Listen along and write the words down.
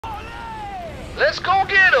Let's go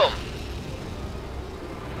get him.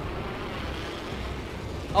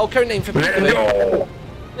 Oh, code name for people.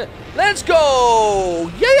 Let's go!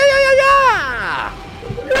 Yeah, yeah, yeah, yeah, yeah!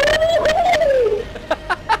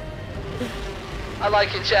 I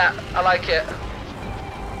like it, chat. I like it.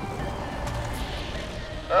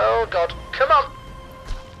 Oh, God. Come on.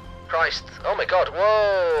 Christ. Oh, my God.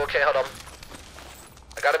 Whoa. Okay, hold on.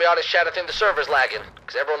 I gotta be honest, chat. I think the server's lagging,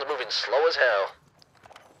 because everyone's moving slow as hell.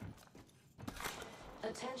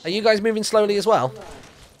 Are you guys moving slowly as well? The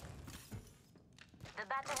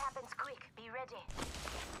battle happens quick. Be ready.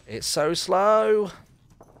 It's so slow.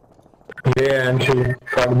 Yeah, I'm sure.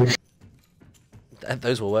 Probably.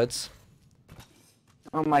 Those were words.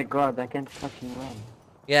 Oh my god, I can't fucking run.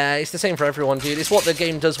 Yeah, it's the same for everyone, dude. It's what the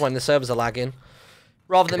game does when the servers are lagging.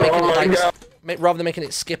 Rather than making rather than making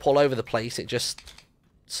it skip all over the place, it just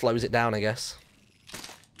slows it down, I guess.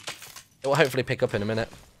 It will hopefully pick up in a minute.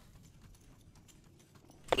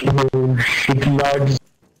 Oh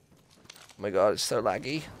my god, it's so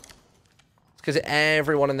laggy. It's because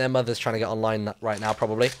everyone and their mother's trying to get online right now,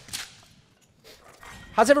 probably.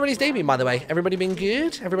 How's everybody's day been, by the way? Everybody been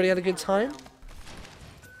good? Everybody had a good time?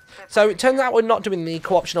 So, it turns out we're not doing the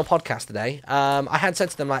co-optional podcast today. I had said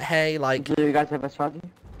to them, like, hey, like... Do you guys have a strategy?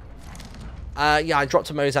 Yeah, I dropped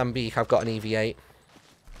to Mozambique. I've got an EV8.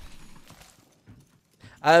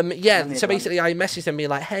 Yeah, so basically I messaged them being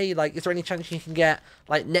like, hey, like, is there any chance you can get,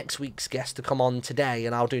 like, next week's guest to come on today,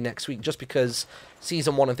 and I'll do next week, just because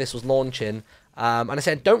Season 1 of this was launching. And I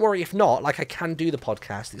said, don't worry if not, like, I can do the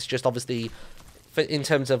podcast. It's just, obviously, in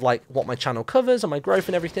terms of, like, what my channel covers and my growth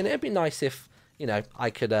and everything, it'd be nice if, you know,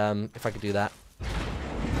 I could, if I could do that.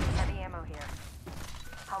 Heavy ammo here.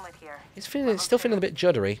 Helmet here. It's still feeling a bit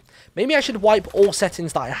juddery. Maybe I should wipe all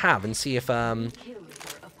settings that I have and see if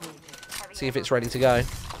it's ready to go.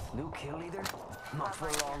 New kill leader? Not for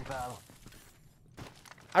long, pal.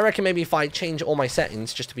 I reckon maybe if I change all my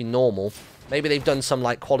settings just to be normal, maybe they've done some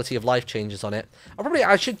like quality of life changes on it.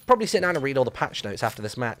 I should probably sit down and read all the patch notes after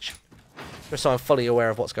this match, just so I'm fully aware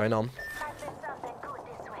of what's going on.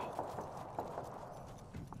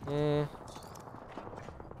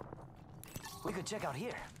 We could check out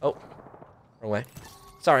here. Oh, wrong way.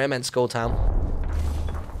 Sorry, I meant Skull Town.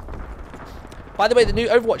 By the way, the new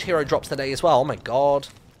Overwatch hero drops today as well. Oh my god.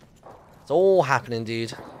 It's all happening, dude.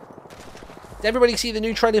 Did everybody see the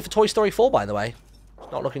new trailer for Toy Story 4, by the way?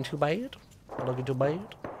 It's not looking too bad. Not looking too bad.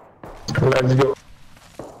 Let's go.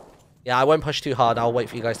 Yeah, I won't push too hard. I'll wait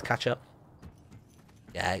for you guys to catch up.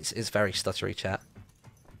 Yeah, it's very stuttery, chat.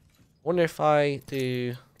 Wonder if I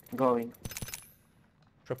do... Going.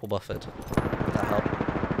 Triple buffered. Would that help?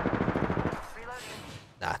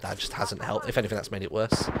 Nah, that just hasn't helped. If anything, that's made it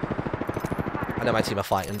worse. I know my team are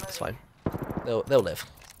fighting. It's fine. They'll live.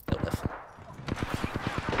 They'll live.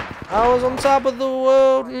 I was on top of the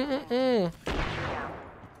world.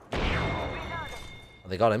 Oh,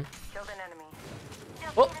 they got him.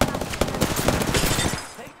 Oh.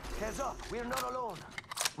 Hey, heads up. We're not alone.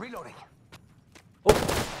 Reloading. Oh.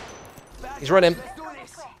 He's running. Let's do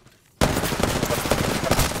this.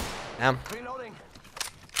 Damn. Reloading.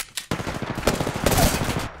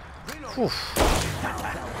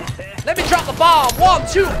 Let me drop the bomb. 1,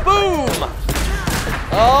 2, boom.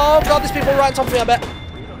 Oh god, there's people right on top of me, I bet.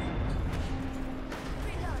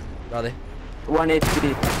 Where are they? 1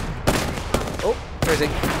 HP. Oh, where is he?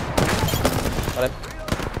 Got him.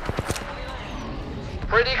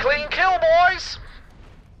 Pretty clean kill, boys.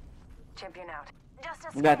 Champion out.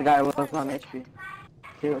 That guy was 1 HP.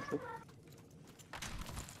 Seriously.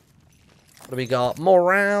 What do we got? More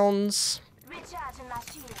rounds. Recharging my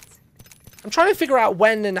shields. I'm trying to figure out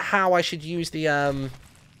when and how I should use the,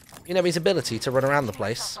 you know, his ability to run around the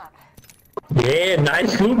place. Yeah,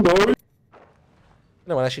 nice loot, boy. I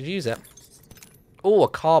know when I should use it. Oh, a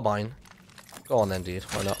carbine. Go on then, dude.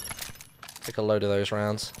 Why not? Take a load of those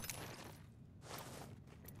rounds.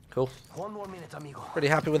 Cool. 1 more minute, amigo. Pretty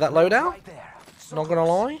happy with that loadout. Right there. So Not gonna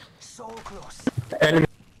lie. So close. Enemy.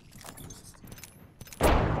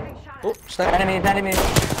 Oh, snap. Enemies, enemies.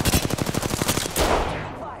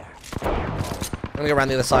 I'm gonna go around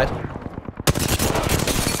the other side.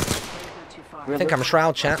 I think I'm a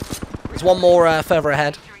shroud, chat. There's one more further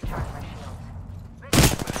ahead.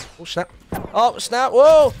 Oh, snap. Oh, snap.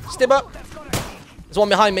 Whoa! Stim up. There's one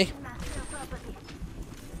behind me.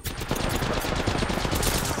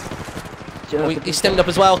 Oh, he stemmed up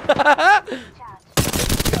as well.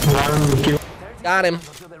 Got him.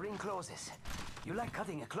 Until the ring closes. You like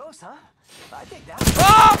cutting it close, huh? I take that.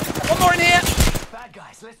 Oh! One more in here. Bad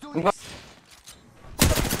guys, let's do this.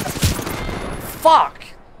 Fuck.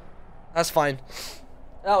 That's fine.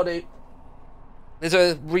 That'll do. There's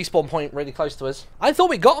a respawn point really close to us. I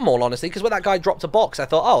thought we got them all, honestly, because when that guy dropped a box, I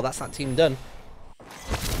thought, oh, that's that team done.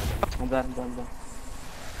 I'm done.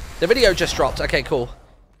 The video just dropped. Okay, cool.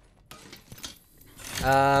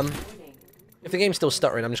 If the game's still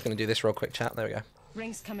stuttering, I'm just going to do this real quick, chat. There we go.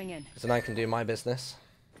 Rings coming in. Because then I can do my business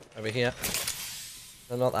over here.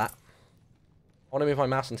 No, not that. I want to move my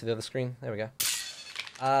mouse into the other screen. There we go.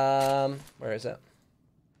 Where is it?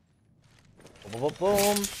 Boom, boom, boom,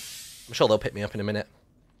 boom. I'm sure they'll pick me up in a minute.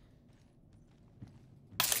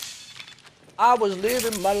 I was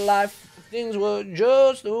living my life. Things were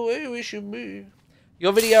just the way we should be.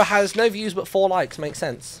 Your video has no views but 4 likes. Makes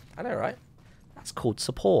sense. I know, right? That's called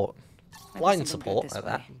support. Blind support like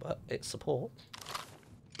that, but it's support.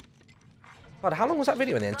 God, how long was that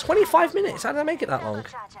video in the end? 25 minutes? How did I make it that long?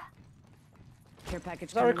 Care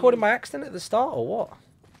package. Was I recording by accident at the start or what?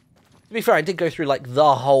 To be fair, I did go through like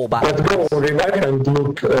the whole battle. Let's go, revive and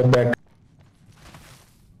look back.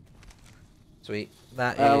 Sweet.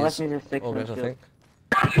 That let is me just take all some good, I kills.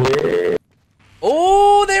 think. Yeah.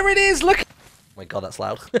 Oh, there it is! Look! Oh my god, that's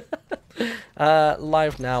loud.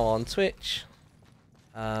 Live now on Twitch.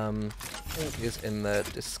 Link is in the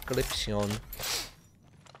description.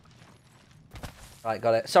 Right,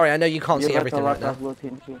 got it. Sorry, I know you can't see everything right now.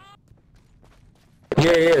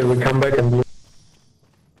 Yeah, we come back and look.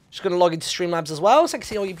 Just gonna log into Streamlabs as well, so I can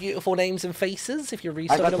see all your beautiful names and faces if you're I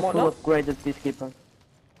got resubbing a and full whatnot. upgraded peacekeeper.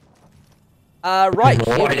 Right,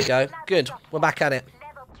 here we go. Good. We're back at it.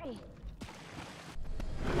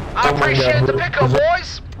 I appreciate the pickup,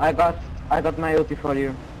 boys. I got my ulti for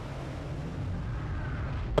you.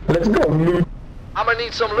 Let's go, loot. I'm gonna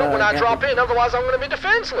need some loot when I drop in, otherwise I'm gonna be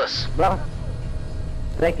defenseless. Bro,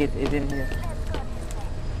 take it. It's in here.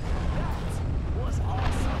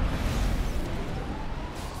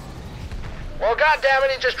 Well,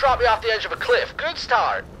 goddammit, he just dropped me off the edge of a cliff. Good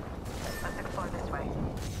start. Let's explore this way.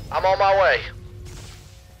 I'm on my way.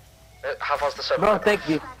 How far's the server? Bro, take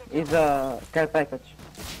this. It's a care package.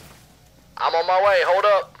 I'm on my way, hold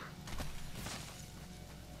up.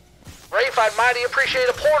 Rafe, I'd mighty appreciate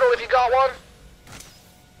a portal if you got one.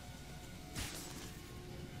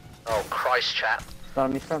 Oh, Christ, chat.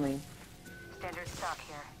 Storm is coming. Standard stock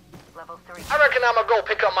here. Level 3. I reckon I'm gonna go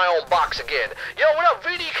pick up my own box again. Yo, what up,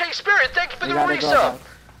 VDK Spirit? Thank you for the gotta go, resub. guys.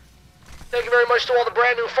 Thank you very much to all the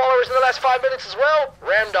brand new followers in the last 5 minutes as well.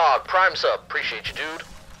 Ramdog, Prime Sub. Appreciate you, dude.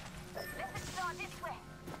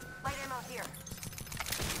 Light ammo here.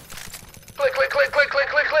 Click, click, click, click, click,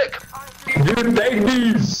 click, click. Dude, take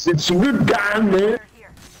this. It's a good gun, man.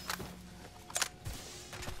 Here.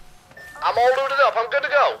 I'm all looted up. I'm good to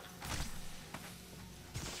go.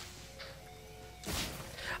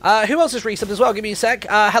 Who else has resubbed as well? Give me a sec.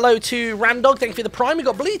 Hello to Ramdog. Thank you for the Prime. We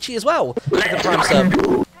got Bleachy as well. The Prime sub.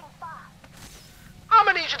 I'm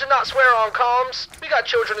gonna need you to not swear on comms. We got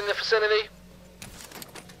children in the vicinity.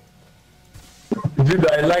 Dude,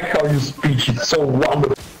 I like how you speak. It's so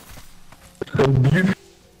wonderful and beautiful.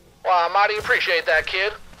 Well, I mighty appreciate that,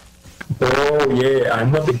 kid. Oh yeah, I'm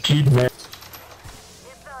not a kid, man.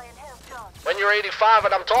 When you're 85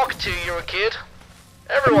 and I'm talking to you, you're a kid.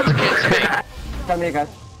 Everyone's a kid to me. Come here, guys.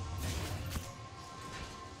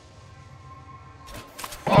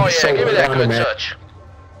 Oh yeah, So give me that good man. touch.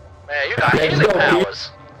 Man, you got Let's healing go, kid.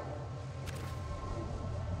 powers.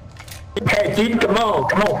 Hey, kid, come on,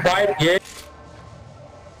 fight, yeah.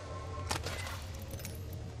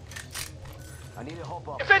 I need to hop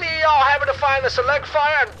up. If any of y'all happen to find the select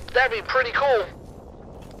fire, that'd be pretty cool.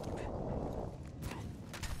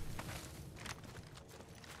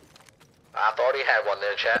 I thought he had one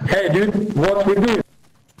there, chat. Hey, dude, what we do?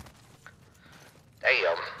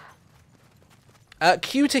 Damn.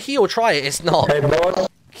 Q to heal. Try it. It's not. Hey, boss,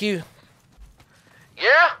 Q.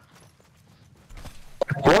 Yeah?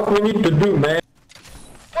 what we need to do, man?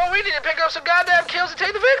 Well, we need to pick up some goddamn kills and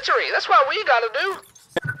take the victory. That's what we gotta do.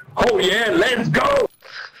 Oh yeah, let's go.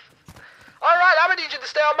 Alright, I'm gonna need you to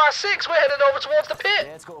stay on my 6. We're heading over towards the pit.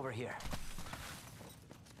 Let's go over here.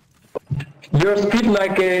 You're speed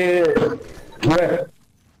like a... Where?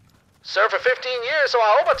 Served for 15 years, so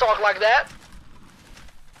I hope I talk like that.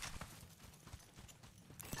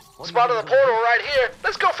 Spotted the portal right here.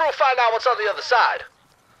 Let's go through and find out what's on the other side.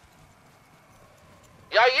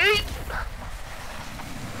 Y'all yeet?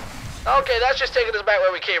 Okay, that's just taking us back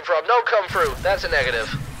where we came from. No come through. That's a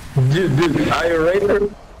negative. Dude, are you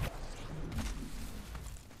ready?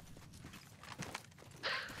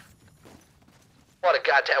 What a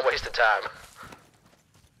goddamn waste of time.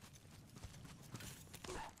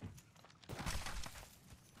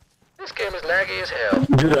 This game is laggy as hell.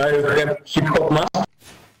 Dude, are you have hip-hop mask?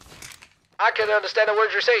 I can understand the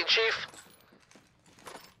words you're saying, Chief.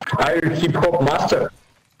 Are you hip hop master?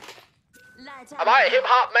 Am I a hip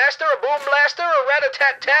hop master, a boom blaster, a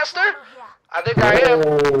rat-a-tat-taster? I think I am.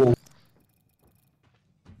 Oh,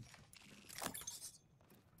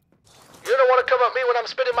 You don't want to come at me when I'm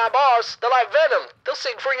spitting my bars. They're like venom. They'll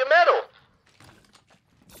sink through your metal.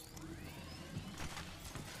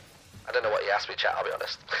 I don't know what you asked me, chat, I'll be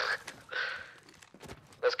honest.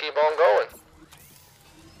 Let's keep on going.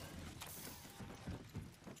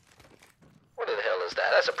 What the hell is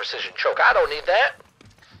that? That's a precision choke. I don't need that.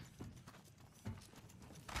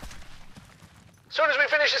 As soon as we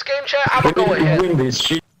finish this game, chat, I'm gonna go you ahead. win this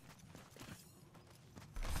shit.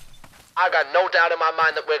 I got no doubt in my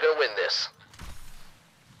mind that we're gonna win this.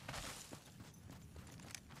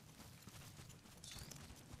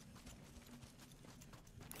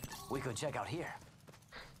 We could check out here.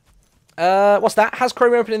 What's that? Has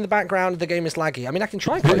Chrome open in the background? The game is laggy. I mean, I can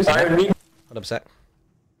try closing I it. need Hold up a sec.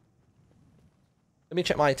 Let me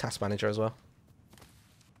check my task manager as well.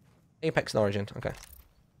 Apex and Origin. Okay.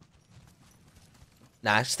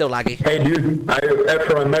 Nah, it's still laggy. Hey dude, are you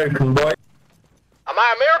Afro-American boy? Am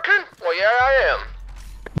I American? Well, yeah, I am.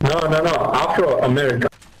 No, Afro-American.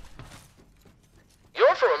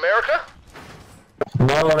 You're from America?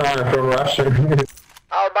 No, I'm from Russia.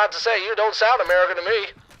 I was about to say, you don't sound American to me.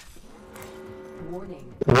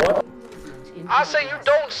 What? I say you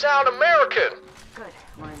don't sound American. Good.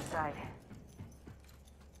 We're inside.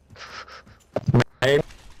 Hey,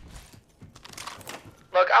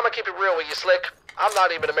 Look, I'm gonna keep it real with you, Slick. I'm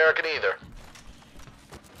not even American either.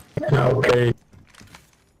 okay.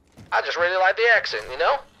 I just really like the accent, you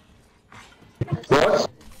know? What?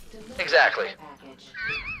 Exactly.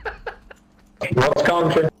 What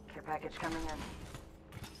country? Care package coming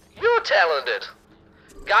in. You're talented.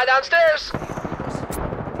 Guy downstairs. It's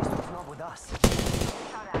not with us.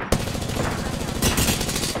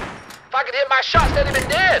 If I could hit my shots, they'd have been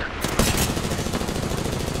dead.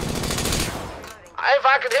 If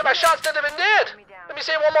I could hit my shots, they'd have been dead. Let me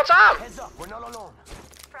say it one more time. Heads up, we're not alone.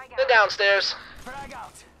 They're downstairs. Frag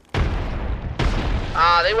out.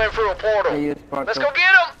 Ah, they went through a portal. I use Let's portal. go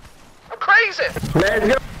get them. I'm crazy. Let's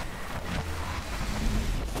go.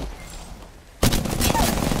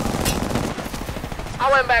 I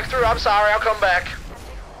went back through. I'm sorry. I'll come back.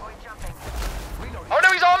 Oh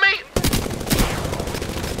no, he's on me.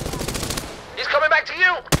 He's coming back to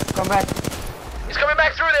you. Come back. He's coming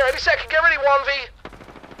back through there any second. Get ready, 1v.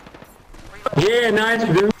 Yeah, nice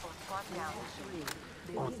dude.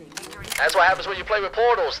 That's what happens when you play with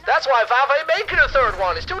portals. That's why Valve ain't making a third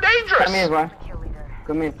one. It's too dangerous. Come here, bro.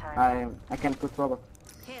 Come here. I can put rubber.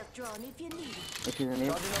 Help drawn if you need it. If you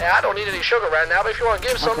need. Yeah, I don't need any sugar right now, but if you want to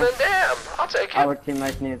give some, Okay. then damn, I'll take it. Our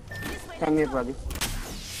teammate needs. Come here, buddy.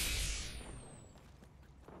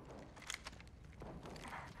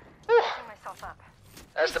 Whew. Myself up.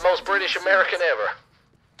 That's the most British American ever.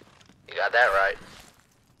 You got that right.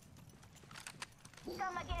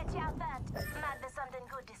 Gonna get you out that. Might be something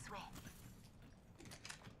good this way.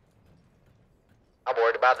 I'm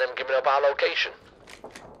worried about them giving up our location.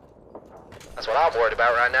 That's what I'm worried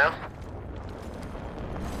about right now.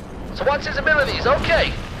 So what's his abilities?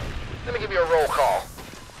 Okay. Let me give you a roll call.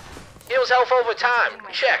 Heals health over time.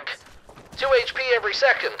 Check. 2 HP every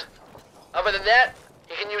second. Other than that,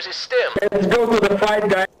 he can use his stim. Let's go to the fight,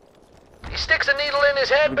 guys. He sticks a needle in his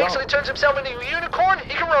head, basically turns himself into a unicorn. He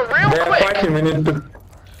can run real They're quick. fighting. We need to.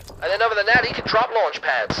 And then other than that, he can drop launch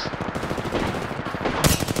pads.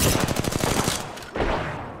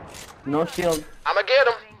 No shield. I'ma get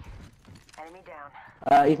him. Enemy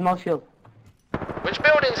down. He's no shield. Which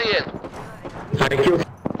building's he in? Thank you.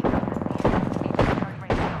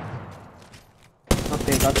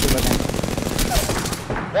 Okay, got you again.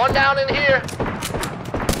 One down in here.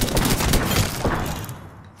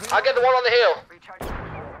 I'll get the one on the hill.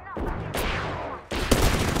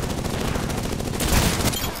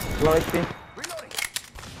 Low HP. Reloading.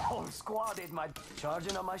 Whole squad is my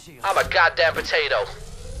charging on my shield. I'm a goddamn potato.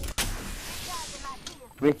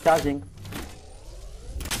 Recharging.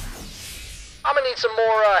 I'm gonna need some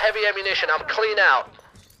more heavy ammunition. I'm clean out.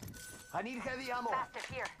 I need heavy ammo. Mastiff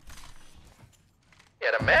here.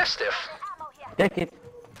 Yeah, the Mastiff. Ammo here. Take it.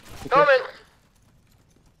 Coming.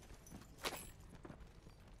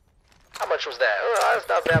 How much was that? Oh, that's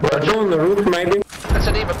not that But much. on the roof, maybe. That's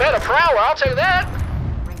an even better prowler, I'll take that.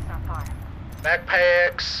 Rings not far.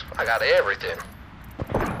 Backpacks. I got everything.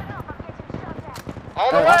 I'm getting shot at.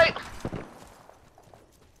 On the way.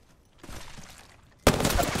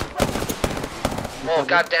 Oh,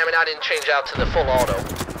 god damn it, I didn't change out to the full auto.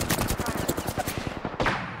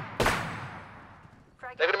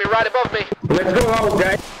 They're gonna be right above me. Let's go out,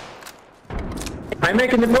 guys. I'm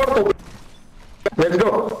making the portal. Let's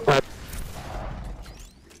go.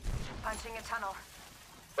 Punching a tunnel.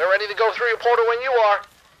 We're ready to go through your portal when you are.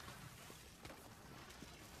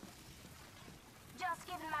 Just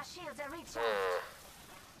giving my shields a reach out.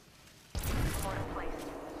 Portal placed.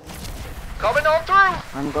 Coming on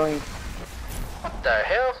through. I'm going. What the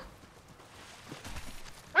hell?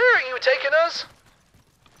 Where are you taking us?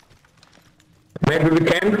 Maybe we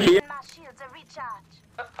can here. My shields a recharge.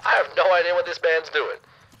 I have no idea what this man's doing.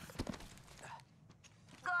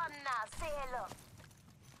 Go on now, say hello.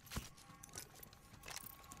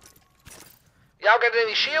 Y'all got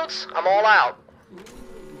any shields? I'm all out. In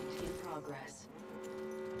progress.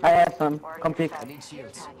 I have some. Come pick. I need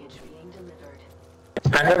shields. Package being delivered.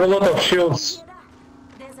 I have a lot of shields. Hear that?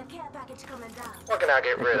 There's a care package coming down. What can I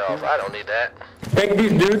get rid of? I don't need that. Take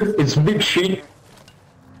this, dude. It's big shit.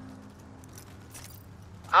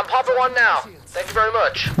 I'm popping one now. Thank you very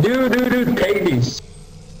much. Dude, take this.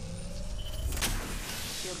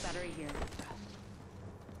 Shield battery here.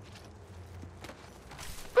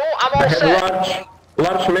 Cool, I'm I all have set.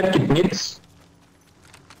 large medkit needs.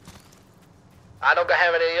 I don't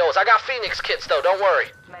have any of those. I got Phoenix kits though, don't worry.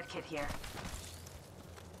 Medkit here.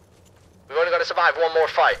 We've only got to survive one more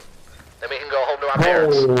fight. Then we can go home to our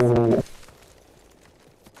parents. Oh.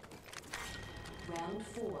 Round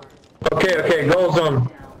 4. Okay, goes on.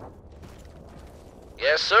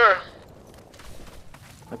 Yes, sir.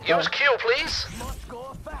 Let's go. Use Q, please. Must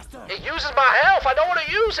go faster. It uses my health. I don't want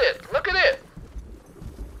to use it. Look at it.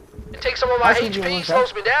 It takes some of my I think you HP, want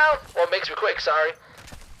slows me down. Well, it makes me quick, sorry.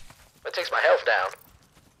 But it takes my health down.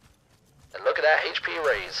 And look at that HP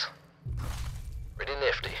raise. Pretty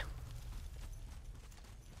nifty.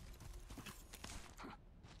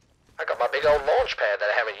 I got my big old launch pad that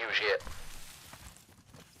I haven't used yet.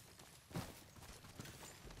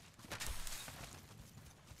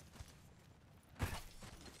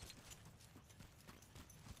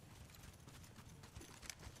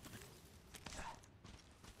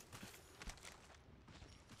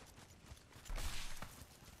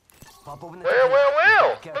 Pop open the Well, door. well,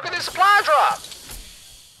 well. Care Look at this package. supply drop.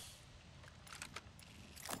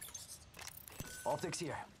 Optics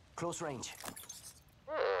here. Close range.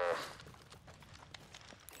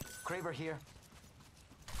 Kraber here.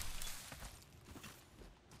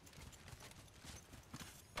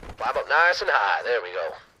 Climb up nice and high. There we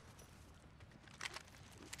go.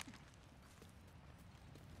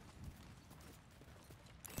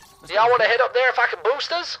 Do y'all want to head up there if I can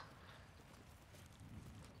boost us?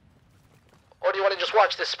 Or do you want to just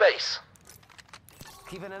watch this space?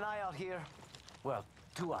 Keeping an eye out here. Well,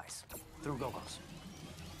 2 eyes. Through goggles.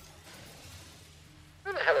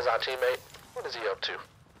 Where the hell is our teammate? What is he up to?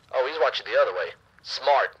 Oh, he's watching the other way.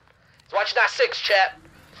 Smart. He's watching that 6, chat.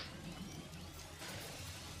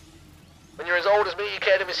 When you're as old as me, you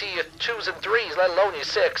can't even see your 2s and 3s, let alone your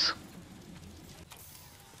 6.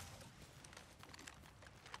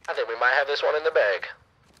 I think we might have this one in the bag.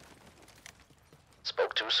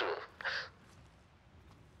 Spoke too soon.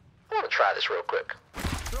 I want to try this real quick.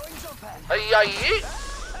 Throwing jump pad. Ay-yi-yi.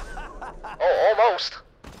 Oh, almost.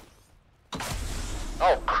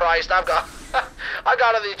 Oh Christ, I got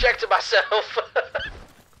to ejected myself.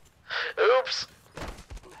 Oops.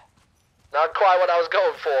 Not quite what I was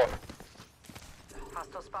going for.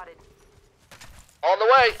 Hostile spotted. On the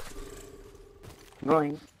way.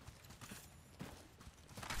 Going.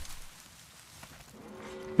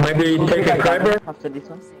 Maybe take a Kraber. After this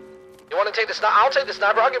one. You want to take the sniper? I'll take the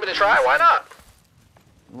sniper. I'll give it a try. Why not?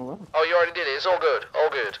 Oh, Oh, you already did it. It's all good. All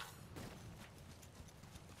good.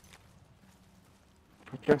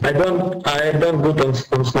 I don't good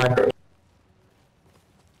on sniper.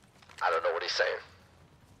 I don't know what he's saying.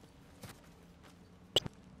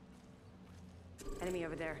 Enemy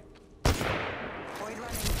over there. Point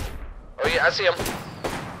running. Oh yeah, I see him.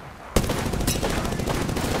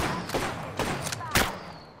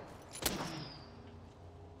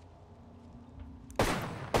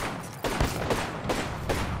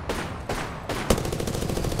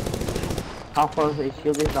 how far his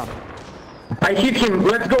shield is down? I hit him.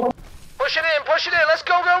 Let's go. Push it in. Push it in. Let's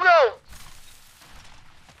go, go, go.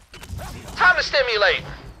 Time to stimulate.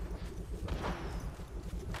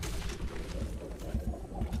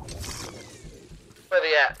 Where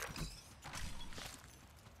they at?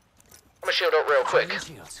 I'm gonna shield up real quick.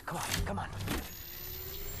 Shields. Come on, come on.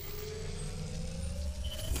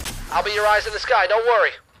 I'll be your eyes in the sky. Don't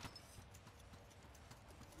worry.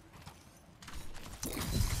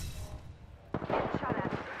 Shot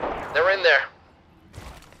at. They're in there.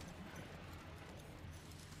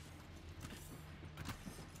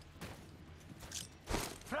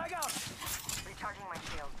 Frag out. Recharging my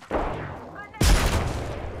shield.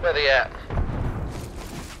 Where they at?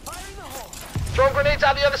 Throwing grenades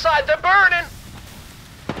out the other side. They're burning.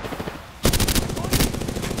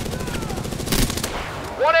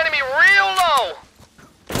 One enemy real low.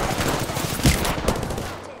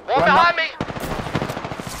 One behind me.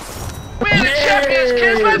 We're the champions,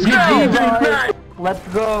 kids. Let's go. Let's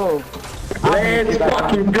go. Let's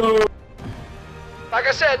fucking go. Like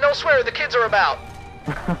I said, no swearing. The kids are about.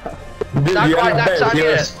 Dude, Not you quite are that bad. time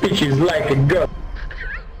Your yet. speech is like a gun.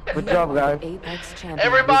 Good job, guys. Apex champion.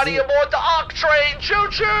 Everybody aboard the Octane. Choo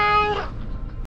choo.